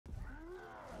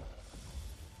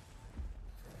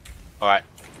Alright.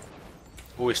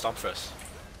 Who we stomp first?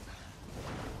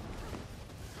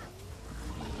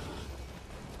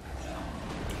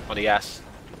 On the ass.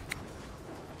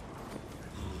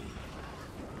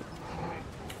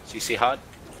 CC hard.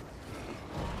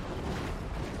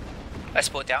 I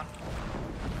split down.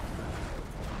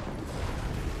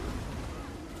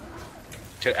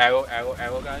 To arrow,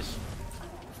 guys.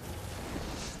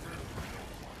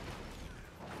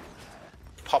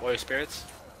 Pop all your spirits.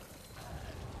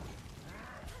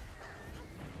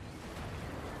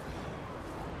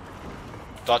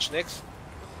 Dodge next.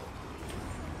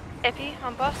 Epi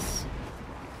on boss.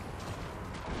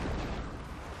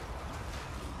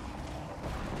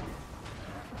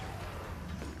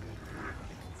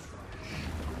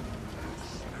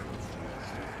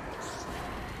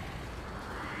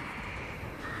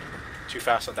 Too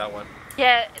fast on that one.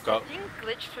 Yeah, Go. the thing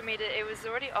glitched for me. It was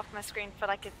already off my screen for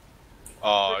like a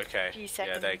Oh, good okay. few Yeah,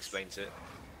 seconds. that explains it.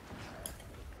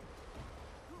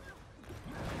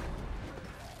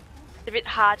 It's a bit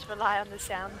hard to rely on the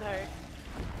sound though.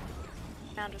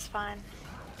 Sound was fine.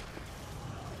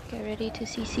 Get ready to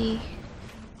CC.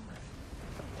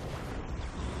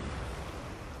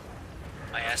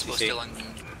 My Aspo CC. still on.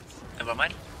 Never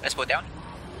mind. Aspo down.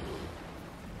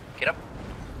 Get up.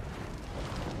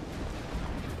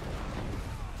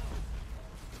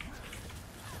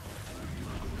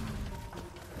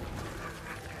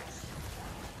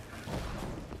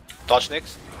 Dodge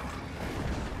next.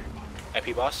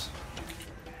 Epi boss.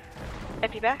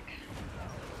 Epi back.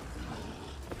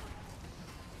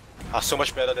 Ah, so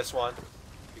much better this one.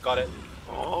 You got it.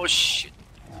 Oh shit.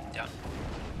 Down.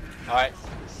 Alright.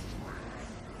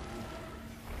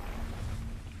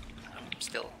 I'm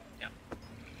still. Yeah.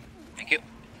 Thank you.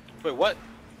 Wait, what?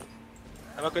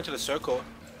 I'm not going to the circle.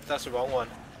 That's the wrong one.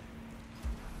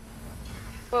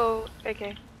 Whoa,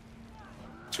 okay.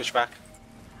 Switch back.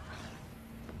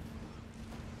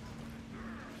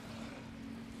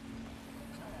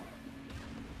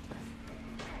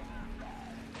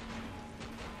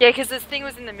 Yeah, because this thing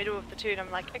was in the middle of the two and I'm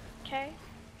like, okay.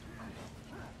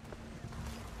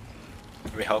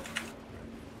 Let me help.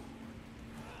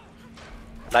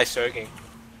 Nice surging.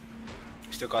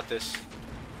 We still got this.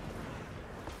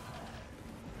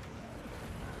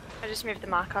 I just moved the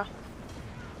marker.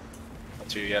 Not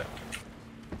too yet.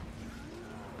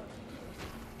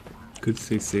 Good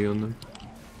CC on them.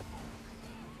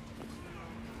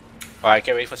 Alright,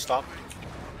 get ready for stop.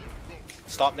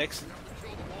 Stop next.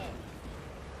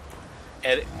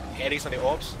 Eddie's on the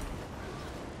orbs.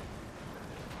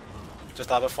 Just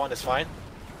double font is fine.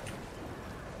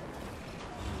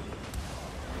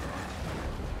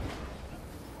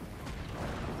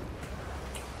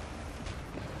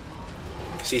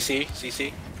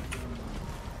 CC.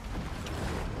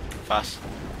 Fast.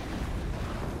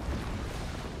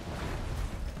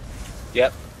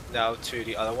 Yep, now to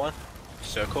the other one.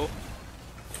 Circle.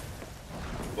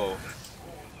 Whoa.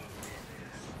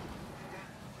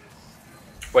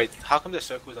 Wait, how come the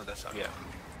circle's on that side? Yeah.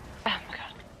 Oh my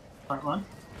god. Right one. Is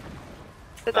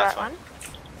that the That's right fine.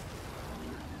 one?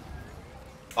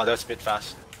 Oh, that was a bit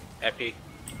fast. Epi.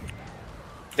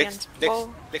 Against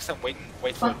wall. Next time wait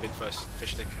for a bit first.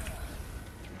 Fish stick.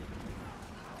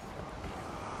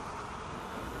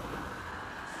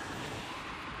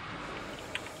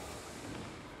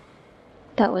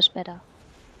 That was better.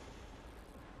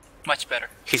 Much better.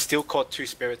 He still caught 2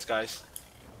 spirits, guys.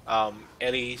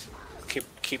 Ellie,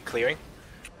 keep clearing.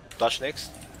 Dodge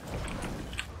next.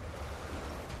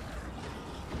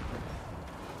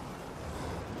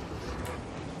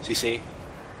 CC.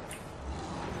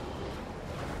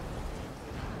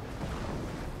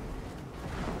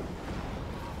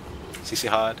 CC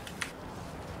hard.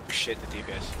 Shit, the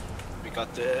DPS. We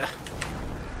got the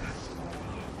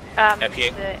Epi.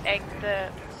 The egg, the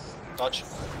dodge.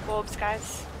 orbs,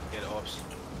 guys. Yeah, the orbs.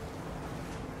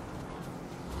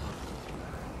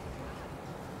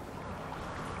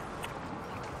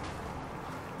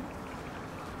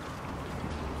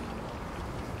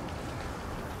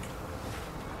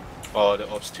 Oh, the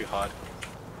orb's too hard.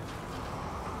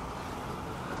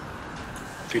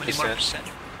 3%.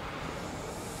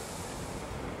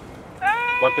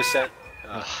 1%.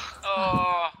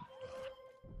 Oh.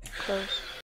 Close.